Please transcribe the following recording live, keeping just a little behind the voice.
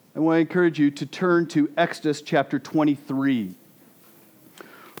want to encourage you to turn to Exodus chapter 23.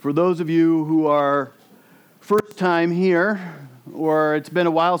 For those of you who are first time here, or it's been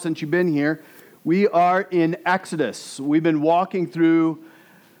a while since you've been here, we are in Exodus. We've been walking through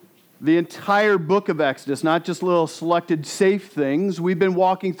the entire book of Exodus, not just little selected safe things. We've been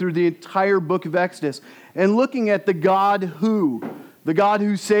walking through the entire book of Exodus and looking at the God who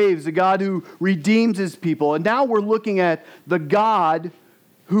saves, the God who redeems his people. And now we're looking at the God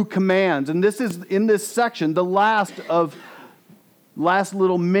who commands. And this is, in this section, the last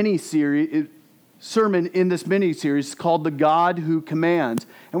little mini-series, sermon in this mini-series called The God Who Commands.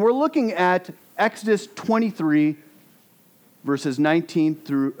 And we're looking at Exodus 23, verses 10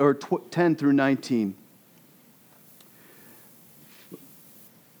 through 19.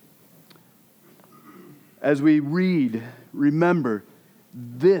 As we read, remember,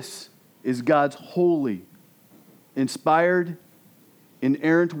 this is God's holy, inspired,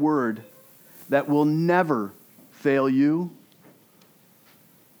 inerrant word that will never fail you,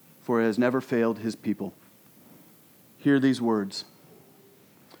 for it has never failed his people. Hear these words.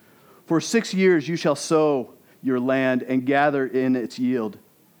 For 6 years you shall sow your land and gather in its yield.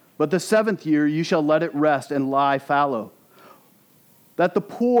 But the 7th year you shall let it rest and lie fallow, that the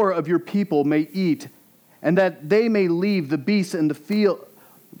poor of your people may eat, and that they may leave the beasts of the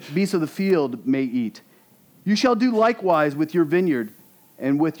field may eat. You shall do likewise with your vineyard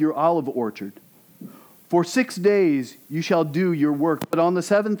and with your olive orchard. For 6 days you shall do your work, but on the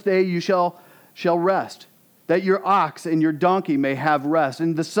 7th day you shall rest, that your ox and your donkey may have rest,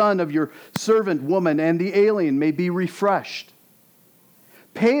 and the son of your servant woman and the alien may be refreshed.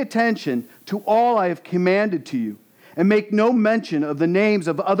 Pay attention to all I have commanded to you, and make no mention of the names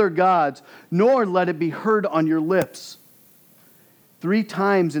of other gods, nor let it be heard on your lips. 3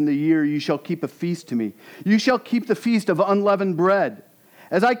 times in the year you shall keep a feast to me. You shall keep the feast of unleavened bread.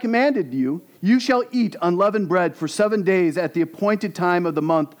 As I commanded you, you shall eat unleavened bread for 7 days at the appointed time of the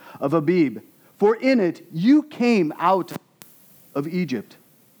month of Abib. For in it you came out of Egypt.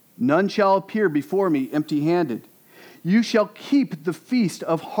 None shall appear before me empty-handed. You shall keep the feast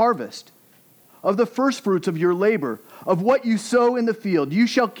of harvest, of the firstfruits of your labor, of what you sow in the field. You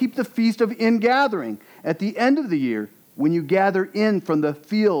shall keep the feast of ingathering at the end of the year, when you gather in from the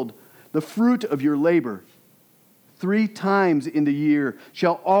field the fruit of your labor. 3 times in the year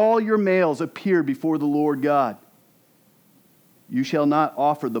shall all your males appear before the Lord God. You shall not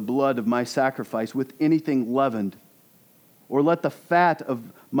offer the blood of my sacrifice with anything leavened, or let the fat of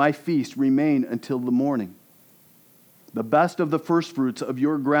my feast remain until the morning. The best of the firstfruits of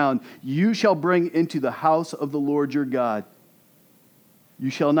your ground you shall bring into the house of the Lord your God.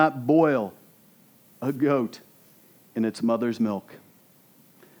 You shall not boil a goat in its mother's milk.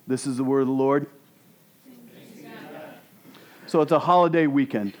 This is the word of the Lord. So it's a holiday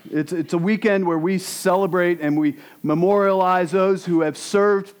weekend. It's a weekend where we celebrate and we memorialize those who have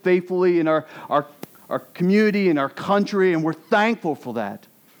served faithfully in our community, in our country, and we're thankful for that.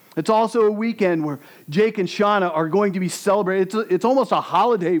 It's also a weekend where Jake and Shauna are going to be celebrating. It's almost a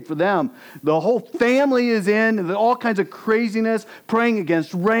holiday for them. The whole family is in, all kinds of craziness, praying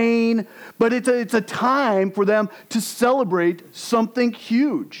against rain, but it's a time for them to celebrate something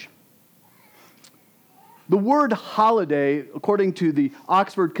huge. The word holiday, according to the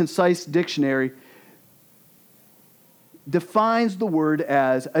Oxford Concise Dictionary, defines the word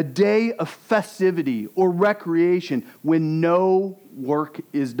as a day of festivity or recreation when no work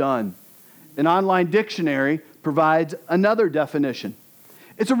is done. An online dictionary provides another definition.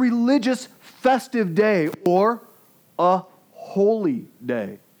 It's a religious festive day or a holy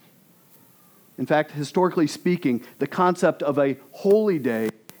day. In fact, historically speaking, the concept of a holy day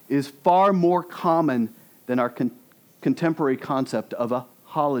is far more common than our contemporary concept of a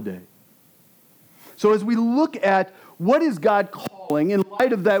holiday. So as we look at what is God calling in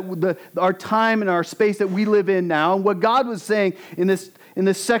light of that, our time and our space that we live in now, and what God was saying in this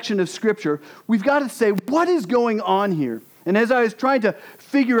section of Scripture, we've got to say, what is going on here? And as I was trying to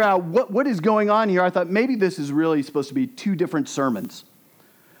figure out what is going on here, I thought maybe this is really supposed to be 2 different sermons.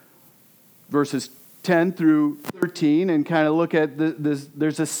 Verses 10 through 13, and kind of look at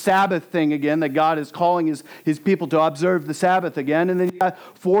there's a Sabbath thing again, that God is calling his people to observe the Sabbath again. And then you got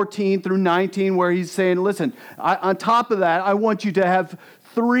 14 through 19 where he's saying, listen, on top of that, I want you to have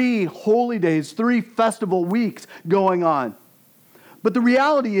 3 holy days, 3 festival weeks going on. But the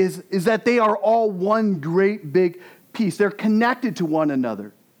reality is that they are all one great big piece. They're connected to one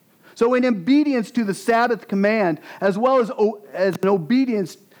another. So in obedience to the Sabbath command, as well as an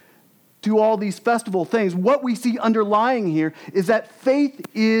obedience to all these festival things, what we see underlying here is that faith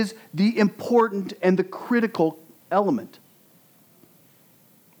is the important and the critical element.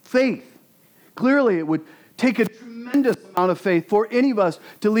 faith. Clearly, it would take a tremendous amount of faith for any of us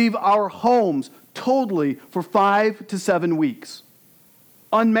to leave our homes totally for 5 to 7 weeks,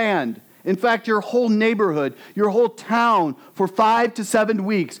 unmanned. In fact, your whole neighborhood, your whole town for 5 to 7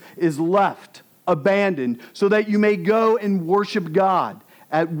 weeks is left, abandoned, so that you may go and worship God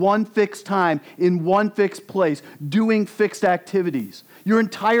at one fixed time, in one fixed place, doing fixed activities. Your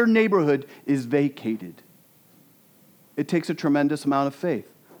entire neighborhood is vacated. It takes a tremendous amount of faith.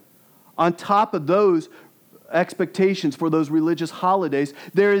 On top of those expectations for those religious holidays,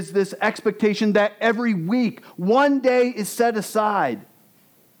 there is this expectation that every week, one day is set aside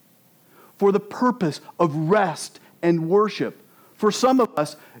for the purpose of rest and worship. For some of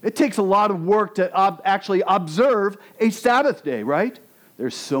us, it takes a lot of work to actually observe a Sabbath day, right?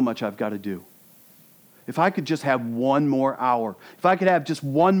 There's so much I've got to do. If I could just have one more hour, if I could have just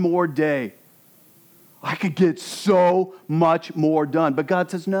one more day, I could get so much more done. But God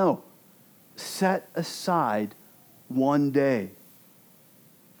says, no. Set aside one day.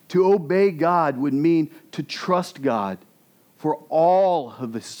 To obey God would mean to trust God for all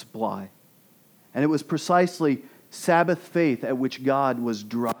of His supply. And it was precisely Sabbath faith at which God was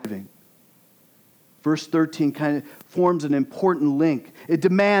driving. Verse 13 kind of forms an important link. It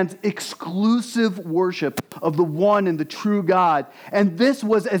demands exclusive worship of the one and the true God. And this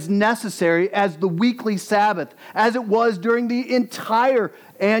was as necessary as the weekly Sabbath, as it was during the entire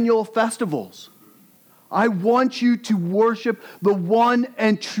annual festivals. I want you to worship the one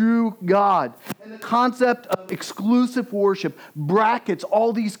and true God. And the concept of exclusive worship brackets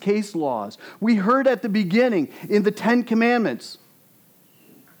all these case laws. We heard at the beginning in the 10 Commandments,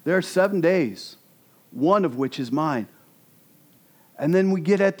 there are 7 days, one of which is mine. And then we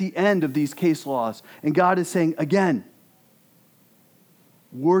get at the end of these case laws, and God is saying, again,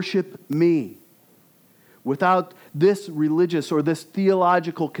 worship me. Without this religious or this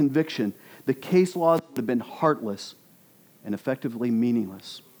theological conviction, the case laws would have been heartless and effectively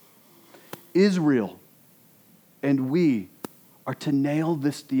meaningless. Israel and we are to nail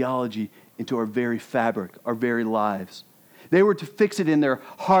this theology into our very fabric, our very lives. They were to fix it in their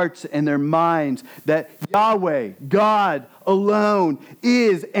hearts and their minds that Yahweh, God alone,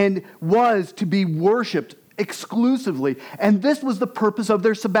 is and was to be worshiped exclusively. And this was the purpose of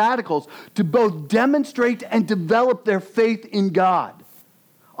their sabbaticals, to both demonstrate and develop their faith in God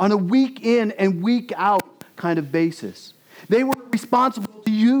on a week in and week out kind of basis. They were responsible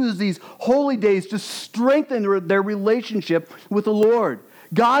to use these holy days to strengthen their relationship with the Lord.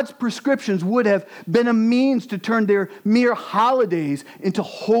 God's prescriptions would have been a means to turn their mere holidays into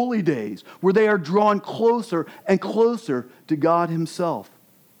holy days, where they are drawn closer and closer to God Himself.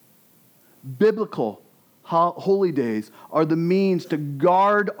 Biblical holy days are the means to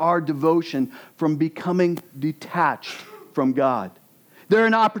guard our devotion from becoming detached from God. They're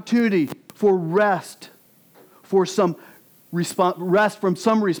an opportunity for rest, for some rest from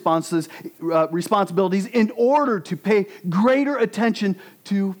some responsibilities in order to pay greater attention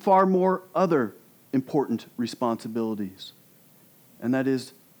to far more other important responsibilities. And that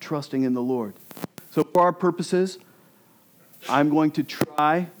is trusting in the Lord. So for our purposes, I'm going to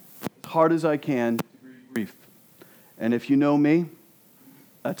try as hard as I can to be brief. And if you know me,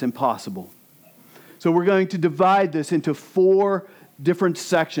 that's impossible. So we're going to divide this into 4 different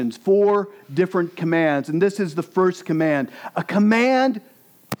sections, 4 different commands. And this is the first command, a command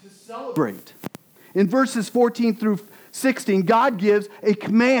to celebrate. In verses 14 through 16, God gives a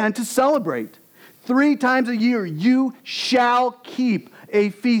command to celebrate. 3 times a year, you shall keep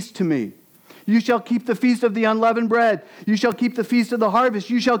a feast to me. You shall keep the feast of the unleavened bread. You shall keep the feast of the harvest.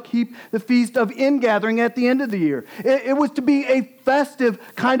 You shall keep the feast of ingathering at the end of the year. It was to be a festive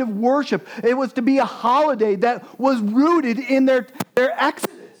kind of worship. It was to be a holiday that was rooted in their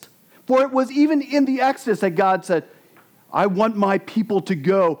exodus. For it was even in the exodus that God said, I want my people to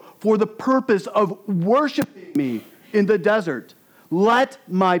go for the purpose of worshiping me in the desert. Let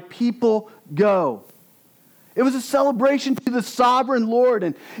my people go. It was a celebration to the sovereign Lord.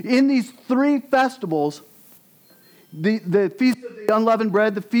 And in these 3 festivals, the Feast of the Unleavened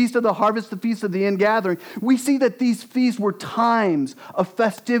Bread, the Feast of the Harvest, the Feast of the Ingathering, we see that these feasts were times of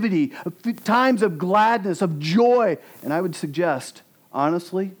festivity, times of gladness, of joy. And I would suggest,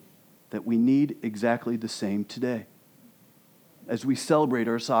 honestly, that we need exactly the same today as we celebrate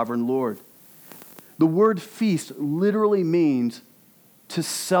our sovereign Lord. The word feast literally means to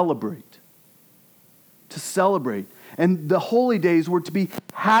celebrate. To celebrate. And the holy days were to be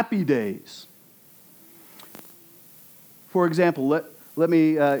happy days. For example, let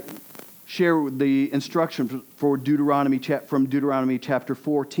me share the instruction for Deuteronomy from Deuteronomy chapter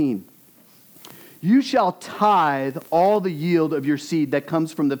 14. You shall tithe all the yield of your seed that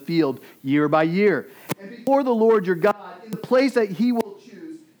comes from the field year by year. And before the Lord your God, in the place that he will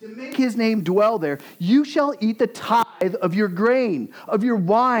choose to make his name dwell there, you shall eat the tithe of your grain, of your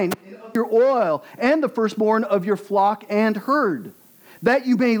wine, and of your oil, and the firstborn of your flock and herd, that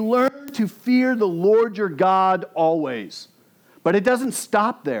you may learn to fear the Lord your God always. But it doesn't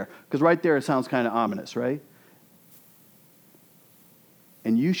stop there, because right there it sounds kind of ominous, right?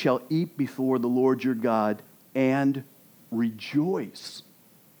 And you shall eat before the Lord your God and rejoice.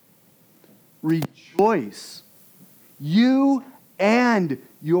 Rejoice. You and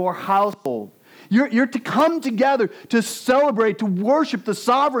your household. You're to come together to celebrate, to worship the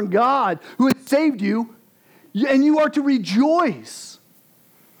sovereign God who has saved you, and you are to rejoice.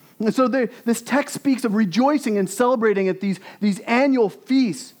 And so this text speaks of rejoicing and celebrating at these annual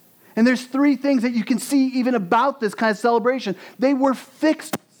feasts. And there's three things that you can see even about this kind of celebration. They were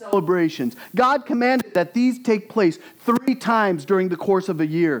fixed celebrations. God commanded that these take place 3 times during the course of a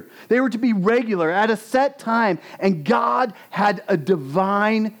year. They were to be regular at a set time, and God had a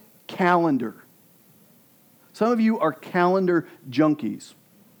divine calendar. Some of you are calendar junkies,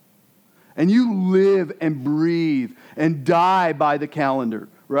 and you live and breathe and die by the calendar,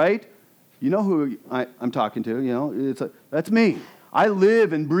 right? You know who I'm talking to, you know, that's me. I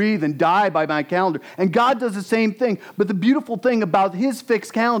live and breathe and die by my calendar. And God does the same thing. But the beautiful thing about his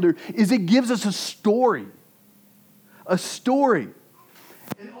fixed calendar is it gives us a story. A story.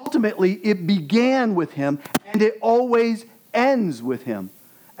 And ultimately, it began with him, and it always ends with him.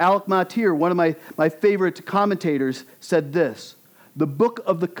 Alec Motyer, one of my favorite commentators, said this: the book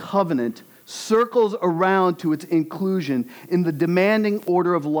of the covenant circles around to its inclusion in the demanding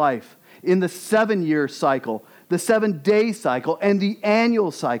order of life, in the 7-year cycle, the 7-day cycle, and the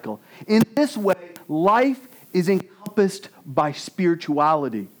annual cycle. In this way, life is encompassed by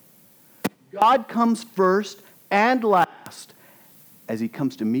spirituality. God comes first and last as he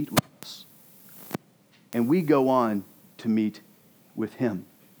comes to meet with us. And we go on to meet with him.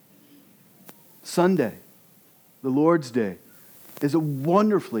 Sunday, the Lord's Day, is a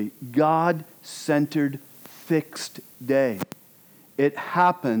wonderfully God-centered fixed day. It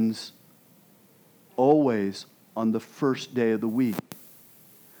happens always on the first day of the week.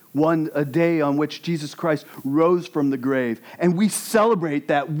 A day on which Jesus Christ rose from the grave. And we celebrate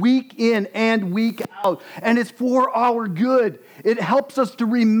that week in and week out. And it's for our good. It helps us to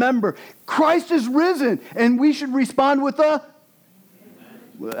remember Christ is risen. And we should respond with how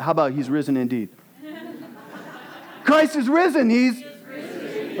about he's risen indeed? Christ is risen. He's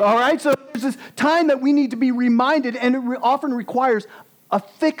risen. All right, so there's this time that we need to be reminded, and it often requires a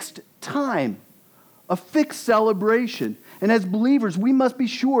fixed time. A fixed celebration. And as believers, we must be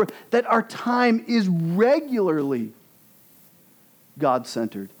sure that our time is regularly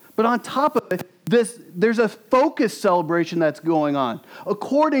God-centered. But on top of it, there's a focused celebration that's going on.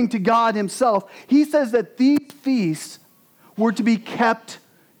 According to God himself, he says that these feasts were to be kept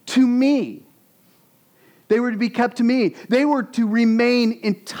to me. They were to be kept to me. They were to remain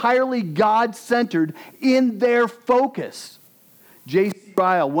entirely God-centered in their focus. J.C.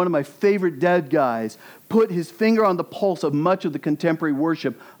 Ryle, one of my favorite dead guys, put his finger on the pulse of much of the contemporary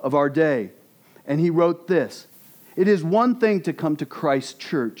worship of our day. And he wrote this: it is one thing to come to Christ's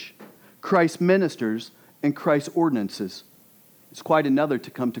church, Christ's ministers, and Christ's ordinances. It's quite another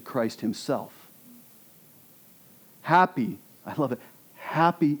to come to Christ himself. Happy, I love it,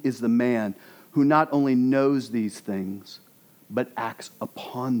 happy is the man who not only knows these things, but acts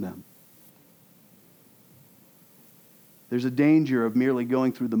upon them. There's a danger of merely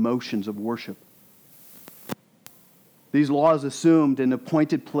going through the motions of worship. These laws assumed an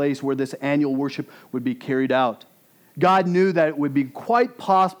appointed place where this annual worship would be carried out. God knew that it would be quite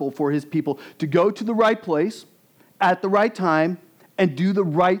possible for his people to go to the right place at the right time and do the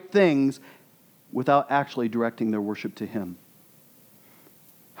right things without actually directing their worship to him.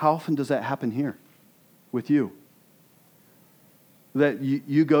 How often does that happen here with you? That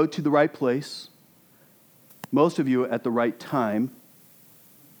you go to the right place, most of you at the right time,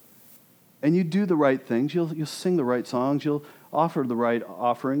 and you do the right things. You'll sing the right songs. You'll offer the right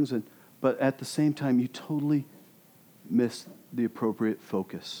offerings. But at the same time, you totally miss the appropriate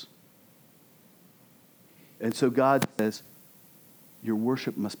focus. And so God says, your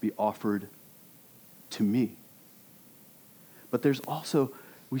worship must be offered to me. But there's also,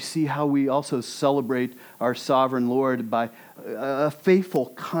 we see how we also celebrate our sovereign Lord by a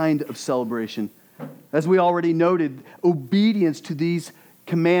faithful kind of celebration. As we already noted, obedience to these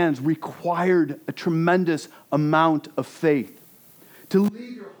commands required a tremendous amount of faith. To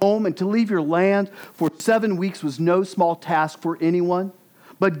leave your home and to leave your land for 7 weeks was no small task for anyone.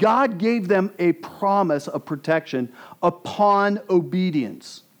 But God gave them a promise of protection upon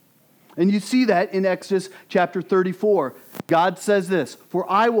obedience. And you see that in Exodus chapter 34. God says this, "For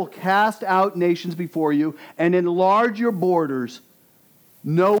I will cast out nations before you and enlarge your borders.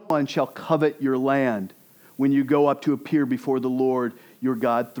 No one shall covet your land when you go up to appear before the Lord your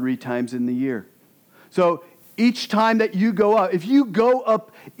God 3 times in the year." So each time that you go up, if you go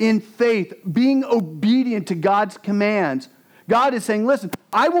up in faith, being obedient to God's commands, God is saying, listen,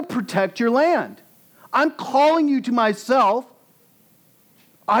 I will protect your land. I'm calling you to myself.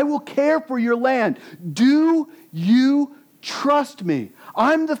 I will care for your land. Do you trust me?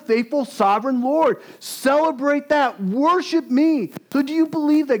 I'm the faithful sovereign Lord. Celebrate that. Worship me. So do you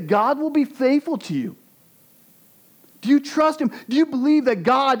believe that God will be faithful to you? Do you trust Him? Do you believe that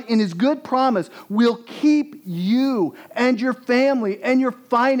God, in His good promise, will keep you and your family and your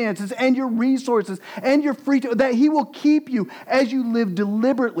finances and your resources and your free time, that He will keep you as you live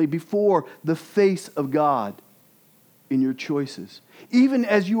deliberately before the face of God in your choices? Even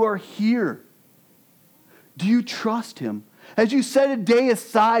as you are here, do you trust Him? As you set a day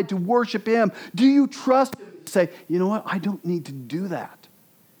aside to worship Him, do you trust Him to say, you know what, I don't need to do that.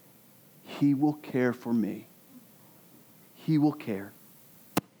 He will care for me. He will care.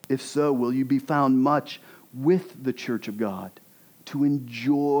 If so, will you be found much with the church of God to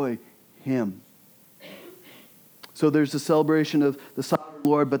enjoy Him? So there's the celebration of the sovereign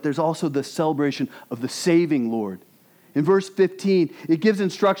Lord, but there's also the celebration of the saving Lord. In verse 15, it gives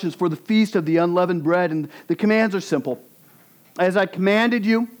instructions for the feast of the unleavened bread, and the commands are simple. As I commanded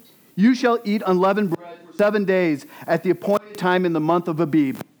you, you shall eat unleavened bread for 7 days at the appointed time in the month of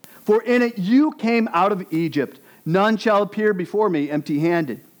Abib. For in it you came out of Egypt. None shall appear before me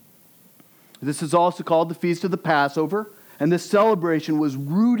empty-handed. This is also called the Feast of the Passover, and this celebration was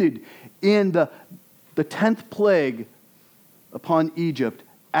rooted in the 10th plague upon Egypt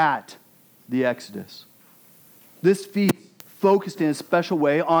at the Exodus. This feast focused in a special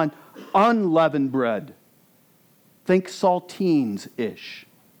way on unleavened bread. Think saltines-ish.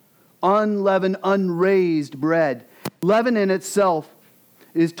 Unleavened, unraised bread. Leaven in itself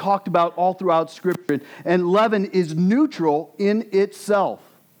is talked about all throughout Scripture, and leaven is neutral in itself.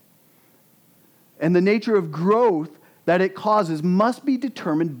 And the nature of growth that it causes must be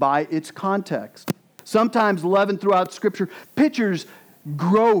determined by its context. Sometimes leaven throughout Scripture pictures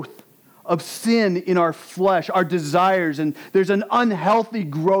growth of sin in our flesh, our desires, and there's an unhealthy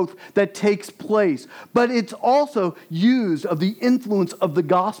growth that takes place. But it's also used of the influence of the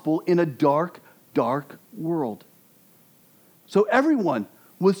gospel in a dark, dark world. So everyone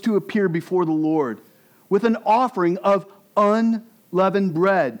was to appear before the Lord with an offering of unleavened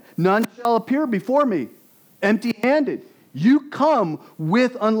bread. None shall appear before me empty-handed. You come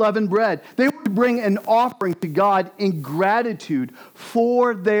with unleavened bread. They were to bring an offering to God in gratitude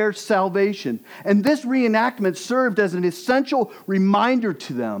for their salvation. And this reenactment served as an essential reminder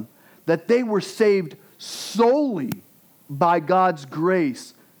to them that they were saved solely by God's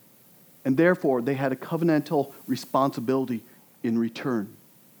grace, and therefore they had a covenantal responsibility in return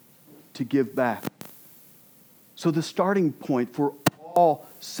to give back. So the starting point for all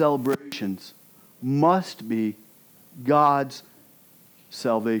celebrations must be God's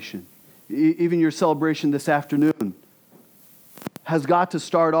salvation. Even your celebration this afternoon has got to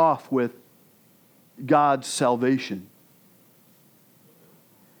start off with God's salvation.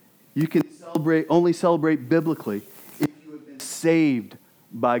 You can only celebrate biblically if you have been saved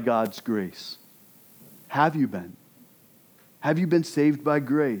by God's grace. Have you been? Have you been saved by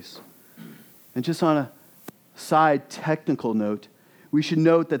grace? And just on a side technical note, we should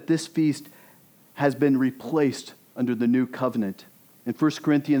note that this feast has been replaced under the new covenant. In 1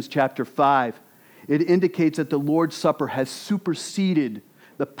 Corinthians chapter 5, it indicates that the Lord's Supper has superseded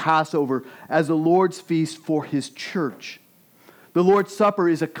the Passover as the Lord's feast for His church. The Lord's Supper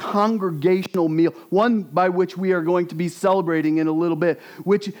is a congregational meal, one by which we are going to be celebrating in a little bit,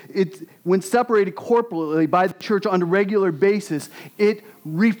 which when separated corporately by the church on a regular basis, it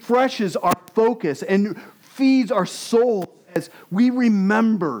refreshes our focus and feeds our souls as we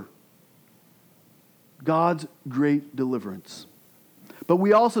remember God's great deliverance. But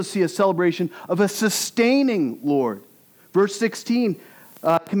we also see a celebration of a sustaining Lord. Verse 16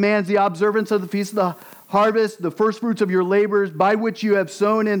 commands the observance of the Feast of the Harvest, the first fruits of your labors, by which you have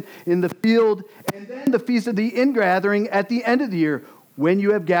sown in the field, and then the Feast of the Ingathering at the end of the year, when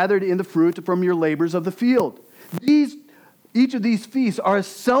you have gathered in the fruit from your labors of the field. Each of these feasts are a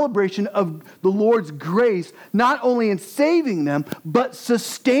celebration of the Lord's grace, not only in saving them, but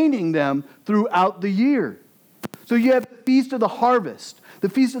sustaining them throughout the year. So you have the Feast of the Harvest. The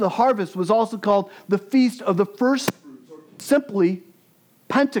Feast of the Harvest was also called the Feast of the First Fruits, or simply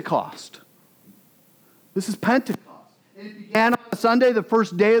Pentecost. This is Pentecost. And it began on a Sunday, the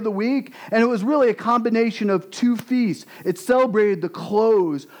first day of the week, and it was really a combination of two feasts. It celebrated the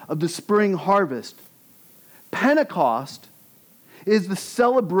close of the spring harvest. Pentecost is the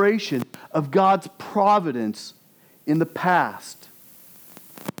celebration of God's providence in the past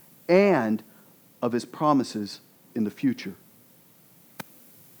and of his promises in the future.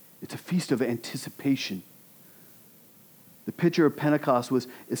 It's a feast of anticipation. The picture of Pentecost was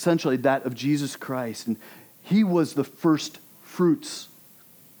essentially that of Jesus Christ, and he was the first fruits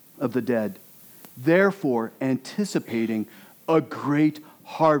of the dead, therefore anticipating a great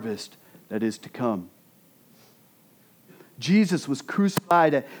harvest that is to come. Jesus was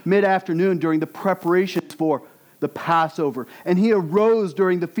crucified at mid-afternoon during the preparations for the Passover, and he arose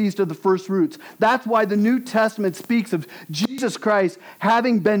during the Feast of the First Fruits. That's why the New Testament speaks of Jesus Christ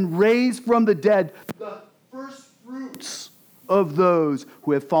having been raised from the dead, the first fruits of those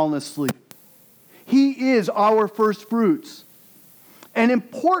who have fallen asleep. He is our first fruits. And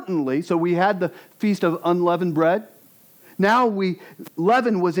importantly, so we had the Feast of Unleavened Bread. Now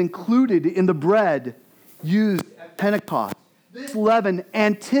leaven was included in the bread used at Pentecost. This leaven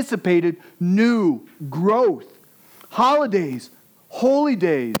anticipated new growth. Holidays, holy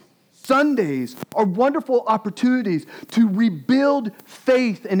days, Sundays are wonderful opportunities to rebuild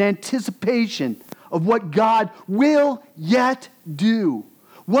faith and anticipation of what God will yet do,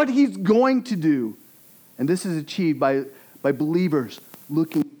 what he's going to do. And this is achieved by believers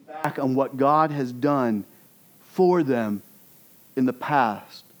looking back on what God has done for them in the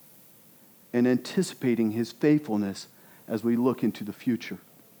past and anticipating his faithfulness as we look into the future.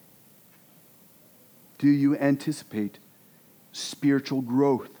 Do you anticipate spiritual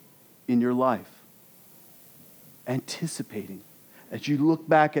growth in your life? Anticipating. As you look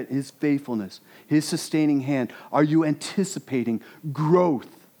back at his faithfulness, his sustaining hand, are you anticipating growth?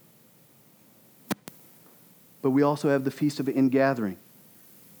 But we also have the Feast of Ingathering.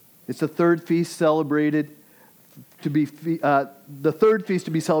 It's the third feast celebrated the third feast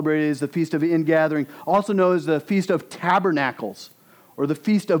to be celebrated is the Feast of Ingathering, also known as the Feast of Tabernacles or the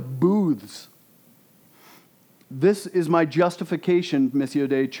Feast of Booths. This is my justification, Missio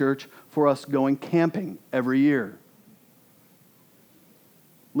Dei Church, for us going camping every year.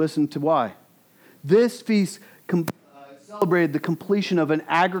 Listen to why. This feast celebrated the completion of an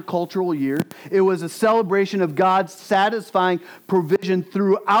agricultural year. It was a celebration of God's satisfying provision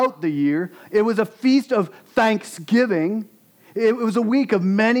throughout the year. It was a feast of thanksgiving. It was a week of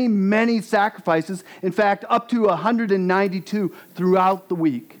many, many sacrifices. In fact, up to 192 throughout the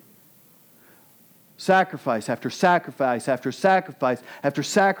week. Sacrifice after sacrifice after sacrifice after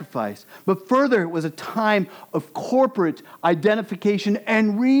sacrifice. But further, it was a time of corporate identification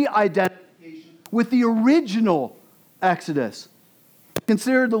and re-identification with the original Exodus.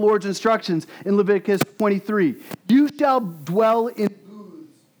 Consider the Lord's instructions in Leviticus 23. You shall dwell in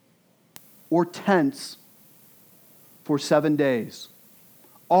booths or tents for 7 days.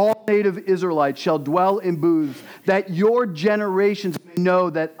 All native Israelites shall dwell in booths, that your generations may know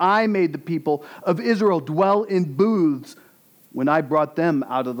that I made the people of Israel dwell in booths when I brought them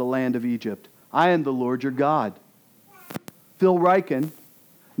out of the land of Egypt. I am the Lord your God. Phil Ryken,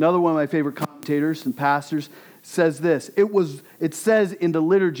 another one of my favorite commentators and pastors, says this. It says in the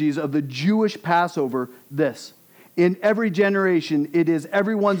liturgies of the Jewish Passover this: in every generation it is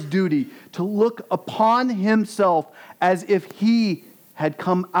everyone's duty to look upon himself as if he had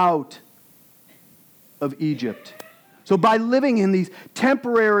come out of Egypt. So by living in these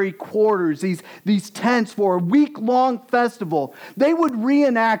temporary quarters, these tents for a week-long festival, they would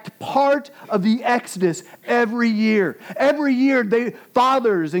reenact part of the Exodus every year. Every year,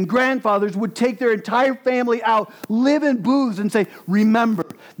 fathers and grandfathers would take their entire family out, live in booths, and say, remember,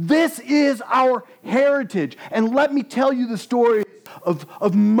 this is our heritage. And let me tell you the story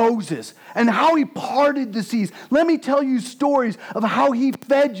of Moses and how he parted the seas. Let me tell you stories of how he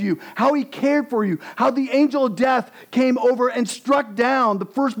fed you, how he cared for you, how the angel of death came over and struck down the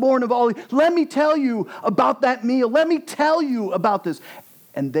firstborn of all. Let me tell you about that meal. Let me tell you about this.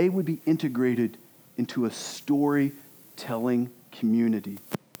 And they would be integrated into a storytelling community.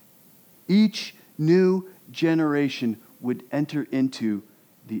 Each new generation would enter into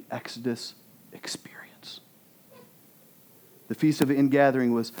the Exodus experience. The Feast of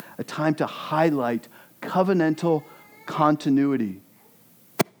Ingathering was a time to highlight covenantal continuity,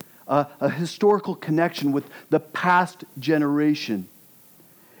 a historical connection with the past generation.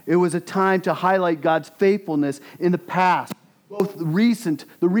 It was a time to highlight God's faithfulness in the past, both the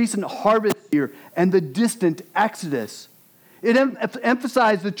recent harvest year and the distant Exodus. It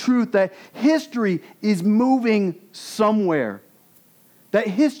emphasized the truth that history is moving somewhere. That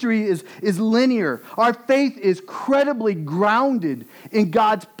history is linear. Our faith is credibly grounded in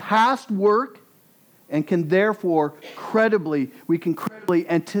God's past work and can therefore credibly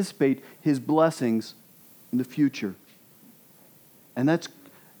anticipate His blessings in the future. And that's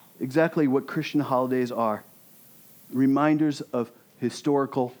exactly what Christian holidays are. Reminders of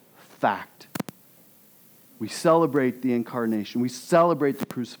historical fact. We celebrate the incarnation. We celebrate the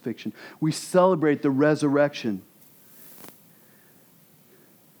crucifixion. We celebrate the resurrection.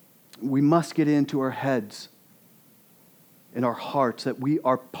 We must get into our heads, in our hearts, that we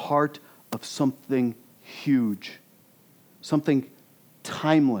are part of something huge, something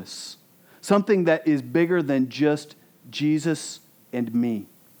timeless, something that is bigger than just Jesus and me.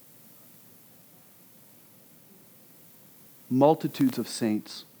 Multitudes of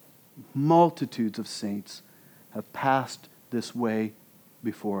saints have passed this way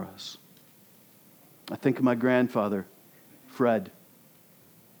before us. I think of my grandfather, Fred.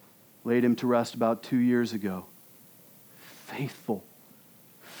 Laid him to rest about 2 years ago. Faithful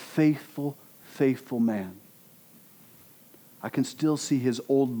man. I can still see his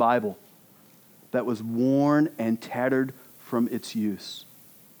old Bible that was worn and tattered from its use.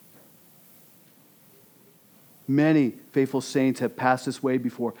 Many faithful saints have passed this way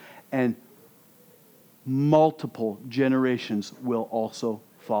before, and multiple generations will also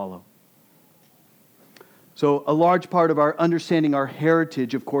follow. So a large part of our understanding our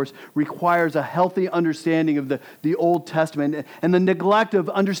heritage, of course, requires a healthy understanding of the Old Testament. And the neglect of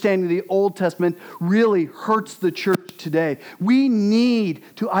understanding the Old Testament really hurts the church today. We need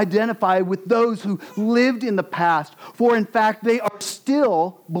to identify with those who lived in the past. For in fact, they are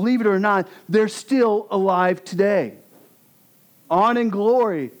still, believe it or not, they're still alive today. On in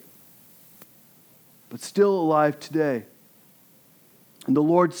glory, but still alive today. And the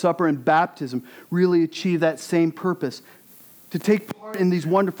Lord's Supper and baptism really achieve that same purpose. To take part in these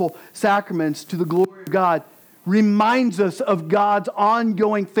wonderful sacraments to the glory of God reminds us of God's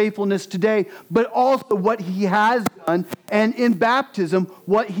ongoing faithfulness today, but also what He has done, and in baptism,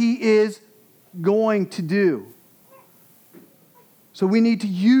 what He is going to do. So we need to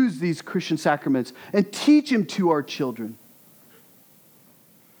use these Christian sacraments and teach them to our children.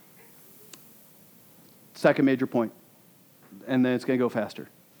 Second major point. And then it's going to go faster.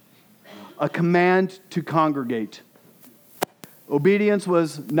 A command to congregate. Obedience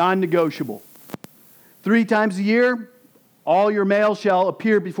was non-negotiable. 3 times a year, all your males shall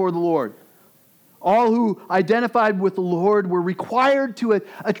appear before the Lord. All who identified with the Lord were required to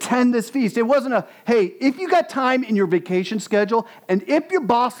attend this feast. It wasn't a, hey, if you got time in your vacation schedule, and if your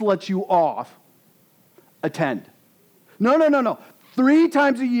boss lets you off, attend. No. 3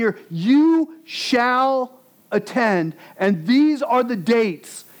 times a year, you shall attend, and these are the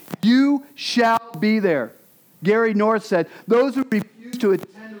dates. You shall be there. Gary North said, those who refuse to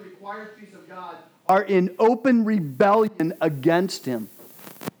attend the required feast of God are in open rebellion against Him.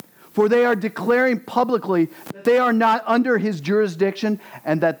 For they are declaring publicly that they are not under His jurisdiction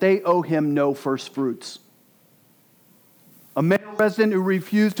and that they owe Him no first fruits. A male resident who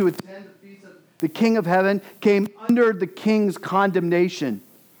refused to attend the feast of the King of Heaven came under the King's condemnation.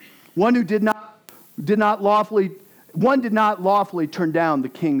 One did not lawfully turn down the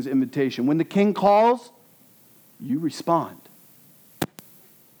King's invitation. When the King calls, you respond.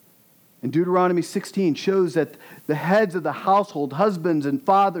 And Deuteronomy 16 shows that the heads of the household, husbands and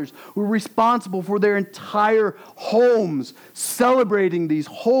fathers, were responsible for their entire homes celebrating these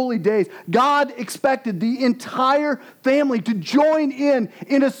holy days. God expected the entire family to join in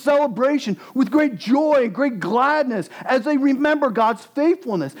a celebration with great joy and great gladness as they remember God's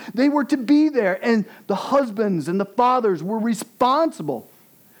faithfulness. They were to be there, and the husbands and the fathers were responsible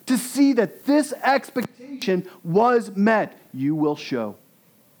to see that this expectation was met. You will show.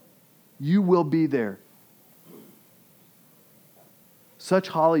 You will be there. Such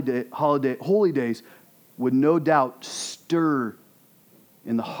holy days would no doubt stir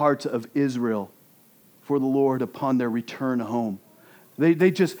in the hearts of Israel for the Lord upon their return home. They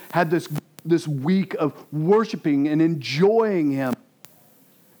just had this week of worshiping and enjoying Him.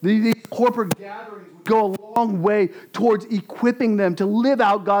 These corporate gatherings would go a long way towards equipping them to live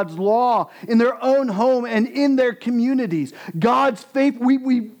out God's law in their own home and in their communities. God's faith,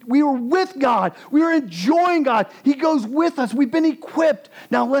 we were with God. We were enjoying God. He goes with us. We've been equipped.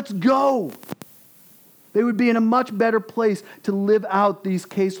 Now let's go. They would be in a much better place to live out these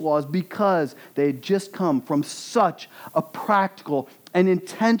case laws because they had just come from such a practical and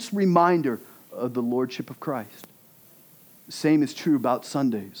intense reminder of the Lordship of Christ. The same is true about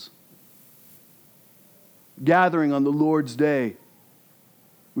Sundays. Gathering on the Lord's Day.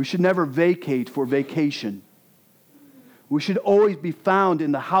 We should never vacate for vacation. We should always be found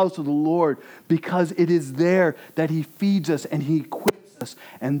in the house of the Lord because it is there that He feeds us and He equips us,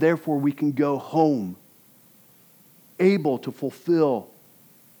 and therefore we can go home able to fulfill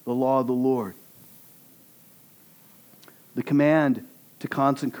the law of the Lord. The command to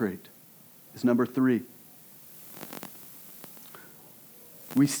consecrate is number 3.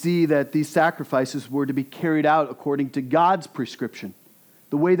 We see that these sacrifices were to be carried out according to God's prescription,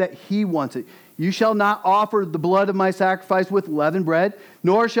 the way that He wants it. You shall not offer the blood of my sacrifice with leavened bread,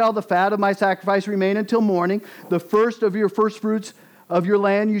 nor shall the fat of my sacrifice remain until morning. The first of your firstfruits of your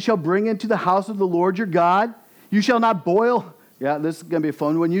land you shall bring into the house of the Lord your God. You shall not boil, this is going to be a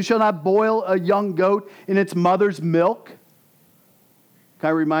fun one. You shall not boil a young goat in its mother's milk.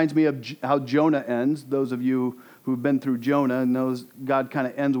 Kind of reminds me of how Jonah ends. Those of you who've been through Jonah knows God kind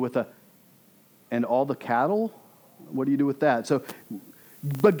of ends with and all the cattle? What do you do with that?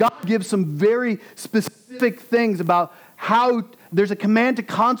 But God gives some very specific things about how there's a command to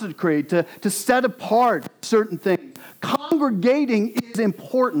consecrate, to set apart certain things. Congregating is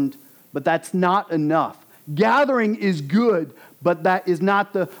important, but that's not enough. Gathering is good, but that is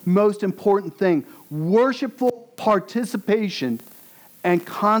not the most important thing. Worshipful participation and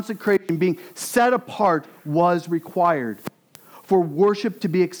consecration, being set apart, was required. For worship to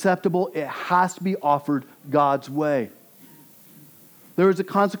be acceptable, it has to be offered God's way. There is a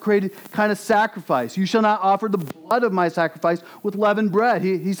consecrated kind of sacrifice. You shall not offer the blood of my sacrifice with leavened bread.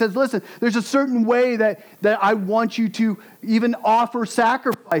 He says, listen, there's a certain way that I want you to even offer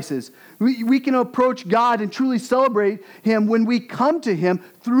sacrifices. We can approach God and truly celebrate Him when we come to Him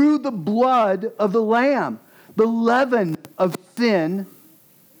through the blood of the Lamb. The leaven of sin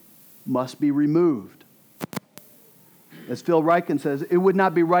must be removed. As Phil Ryken says, it would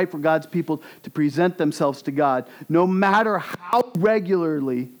not be right for God's people to present themselves to God, no matter how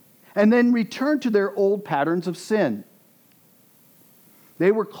regularly, and then return to their old patterns of sin.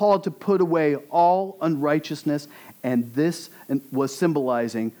 They were called to put away all unrighteousness, and this was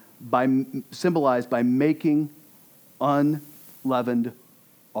symbolized by making unleavened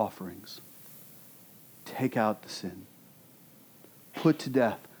offerings. Take out the sin. Put to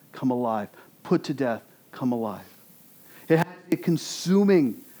death, come alive. Put to death, come alive. It had to be a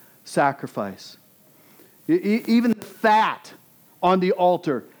consuming sacrifice. Even the fat on the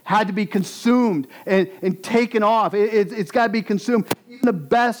altar had to be consumed and taken off. It's got to be consumed. Even the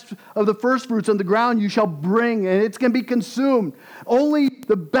best of the first fruits on the ground you shall bring, and it's going to be consumed. Only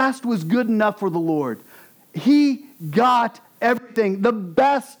the best was good enough for the Lord. He got everything, the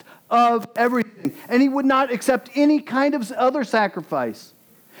best of everything. And He would not accept any kind of other sacrifice.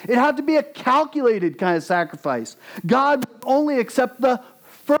 It had to be a calculated kind of sacrifice. God would only accept the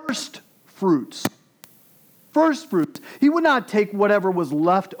first fruits. First fruits. He would not take whatever was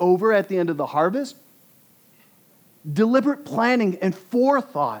left over at the end of the harvest. Deliberate planning and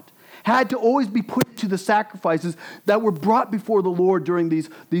forethought had to always be put into the sacrifices that were brought before the Lord during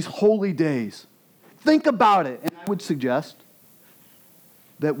these holy days. Think about it. And I would suggest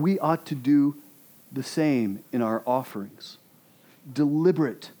that we ought to do the same in our offerings.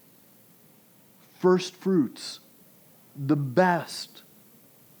 Deliberate, first fruits, the best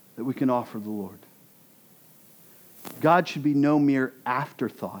that we can offer the Lord. God should be no mere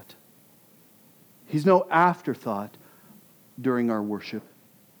afterthought. He's no afterthought during our worship.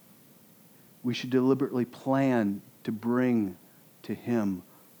 We should deliberately plan to bring to Him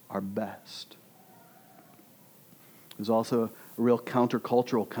our best. There's also a real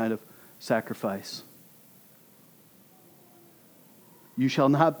countercultural kind of sacrifice. You shall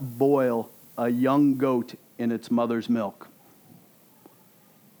not boil a young goat in its mother's milk.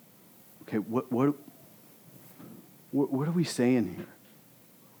 Okay, what are we saying here?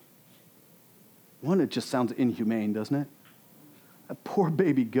 One, it just sounds inhumane, doesn't it? A poor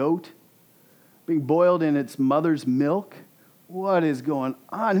baby goat being boiled in its mother's milk? What is going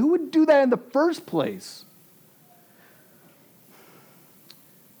on? Who would do that in the first place?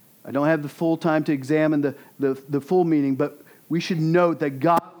 I don't have the full time to examine the full meaning, but we should note that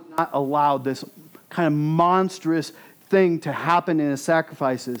God would not allow this kind of monstrous thing to happen in His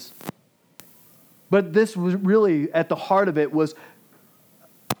sacrifices. But this was really, at the heart of it was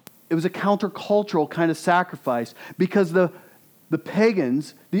a countercultural kind of sacrifice, because the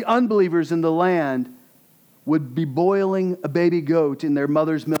pagans, the unbelievers in the land, would be boiling a baby goat in their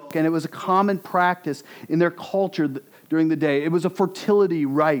mother's milk, and it was a common practice in their culture during the day. It was a fertility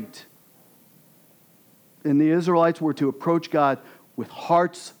rite. And the Israelites were to approach God with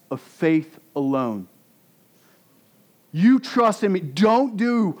hearts of faith alone. You trust in me. Don't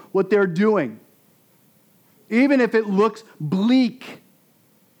do what they're doing, even if it looks bleak.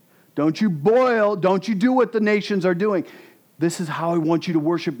 Don't you boil. Don't you do what the nations are doing. This is how I want you to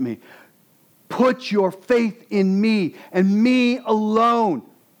worship me. Put your faith in me and me alone.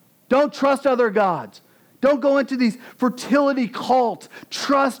 Don't trust other gods. Don't go into these fertility cults.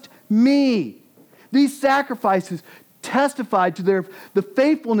 Trust me. These sacrifices testified to the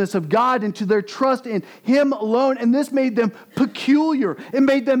faithfulness of God and to their trust in Him alone. And this made them peculiar. It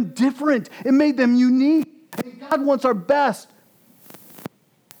made them different. It made them unique. And God wants our best.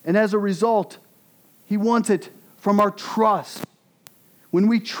 And as a result, He wants it from our trust. When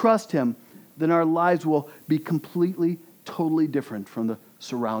we trust Him, then our lives will be completely, totally different from the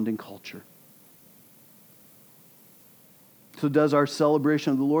surrounding culture. So does our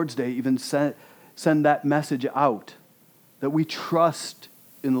celebration of the Lord's Day even send that message out, that we trust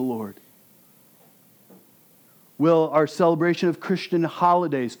in the Lord? Will our celebration of Christian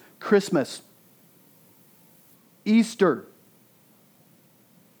holidays, Christmas, Easter,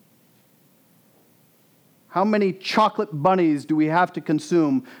 how many chocolate bunnies do we have to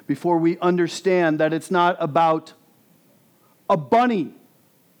consume before we understand that it's not about a bunny?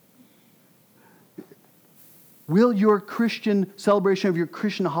 Will your Christian celebration of your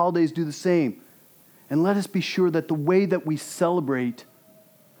Christian holidays do the same? And let us be sure that the way that we celebrate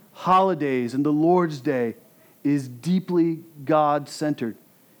holidays and the Lord's Day is deeply God-centered.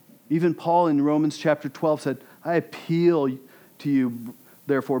 Even Paul in Romans chapter 12 said, I appeal to you,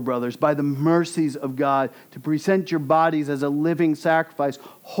 therefore, brothers, by the mercies of God, to present your bodies as a living sacrifice,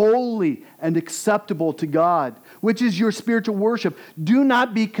 holy and acceptable to God, which is your spiritual worship. Do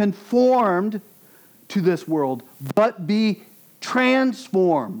not be conformed to this world, but be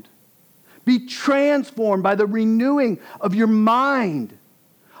transformed. Be transformed by the renewing of your mind.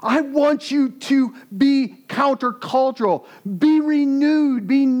 I want you to be countercultural. Be renewed.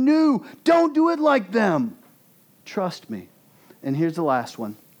 Be new. Don't do it like them. Trust me. And here's the last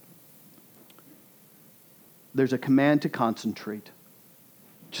one. There's a command to concentrate.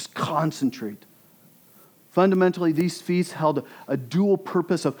 Just concentrate. Fundamentally, these feasts held a dual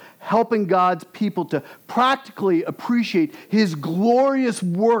purpose of helping God's people to practically appreciate His glorious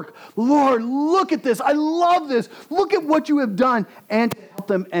work. Lord, look at this. I love this. Look at what you have done. And to help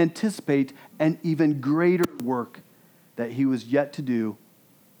them anticipate an even greater work that He was yet to do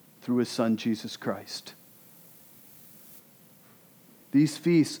through His Son, Jesus Christ. These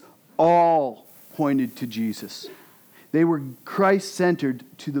feasts all pointed to Jesus. They were Christ-centered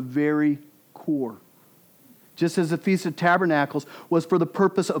to the very core. Just as the Feast of Tabernacles was for the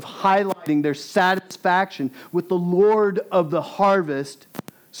purpose of highlighting their satisfaction with the Lord of the harvest,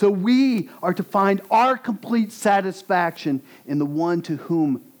 so we are to find our complete satisfaction in the one to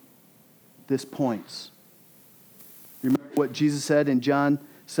whom this points. Remember what Jesus said in John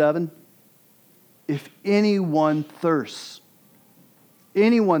 7? If anyone thirsts,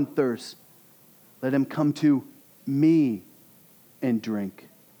 let him come to me and drink.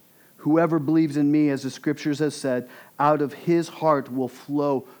 Whoever believes in me, as the Scriptures have said, out of his heart will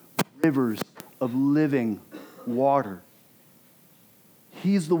flow rivers of living water.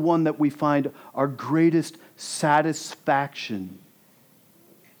 He's the one that we find our greatest satisfaction.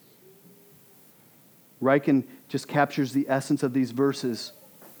 Ryken just captures the essence of these verses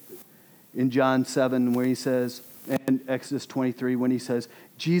in John 7, where he says, and Exodus 23, when he says,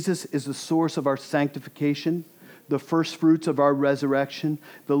 Jesus is the source of our sanctification, the first fruits of our resurrection,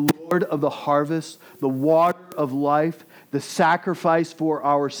 the Lord of the harvest, the water of life, the sacrifice for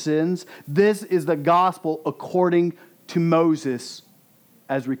our sins. This is the gospel according to Moses,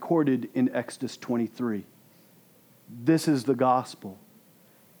 as recorded in Exodus 23. This is the gospel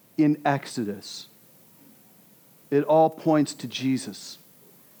in Exodus. It all points to Jesus.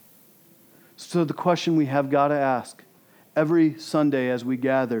 So the question we have got to ask every Sunday as we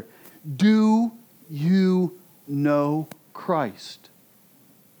gather, do you know Christ?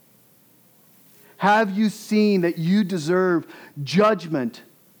 Have you seen that you deserve judgment,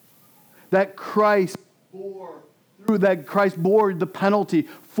 that Christ bore the penalty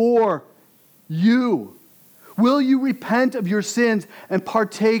for you? Will you repent of your sins and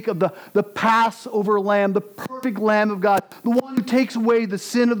partake of the Passover Lamb, the perfect Lamb of God, the one who takes away the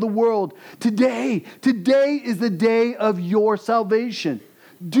sin of the world? Today is the day of your salvation.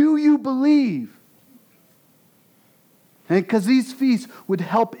 Do you believe? And because these feasts would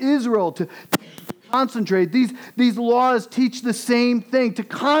help Israel to concentrate. These laws teach the same thing, to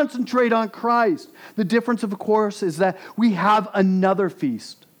concentrate on Christ. The difference, of course, is that we have another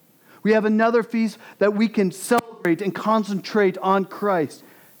feast. We have another feast that we can celebrate and concentrate on Christ,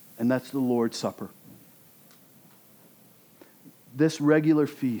 and that's the Lord's Supper. This regular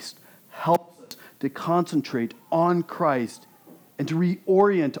feast helps us to concentrate on Christ and to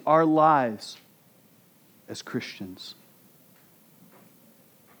reorient our lives as Christians.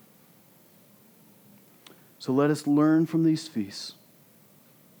 So let us learn from these feasts.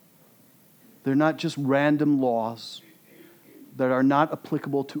 They're not just random laws that are not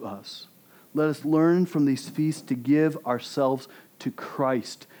applicable to us. Let us learn from these feasts to give ourselves to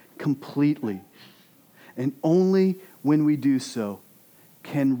Christ completely. And only when we do so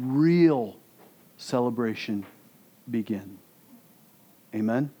can real celebration begin.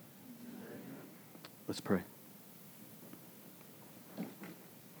 Amen? Let's pray.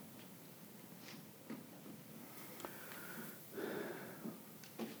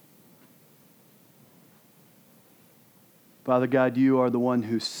 Father God, you are the one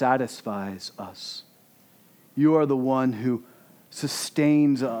who satisfies us. You are the one who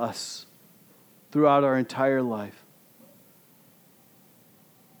sustains us throughout our entire life.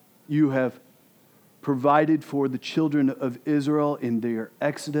 You have provided for the children of Israel in their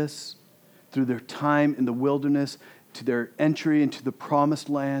exodus, through their time in the wilderness, to their entry into the promised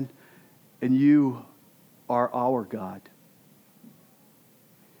land, and you are our God.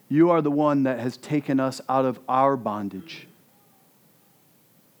 You are the one that has taken us out of our bondage.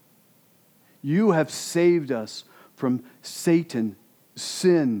 You have saved us from Satan,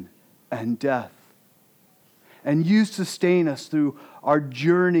 sin, and death. And you sustain us through our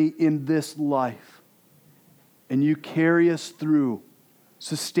journey in this life. And you carry us through,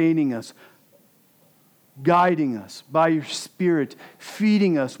 sustaining us, guiding us by your Spirit,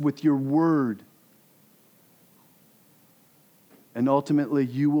 feeding us with your word. And ultimately,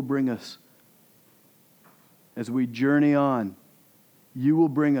 you will bring us, as we journey on, you will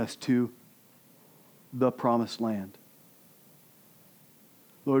bring us to the promised land.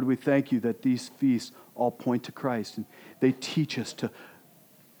 Lord, we thank you that these feasts all point to Christ, and they teach us to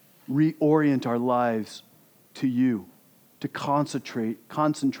reorient our lives to you, to concentrate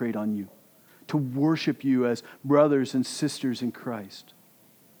on you, to worship you as brothers and sisters in Christ.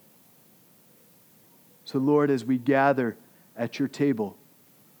 So, Lord, as we gather at your table,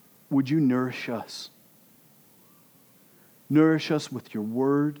 would you nourish us? Nourish us with your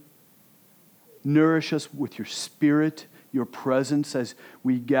word. Nourish us with your Spirit, your presence as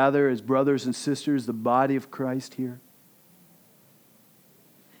we gather as brothers and sisters, the body of Christ here.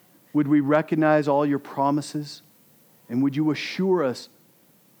 Would we recognize all your promises? And would you assure us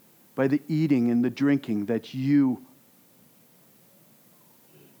by the eating and the drinking that you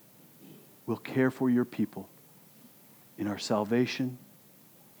will care for your people in our salvation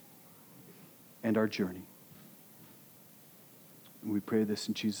and our journey? And we pray this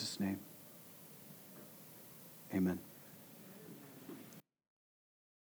in Jesus' name. Amen.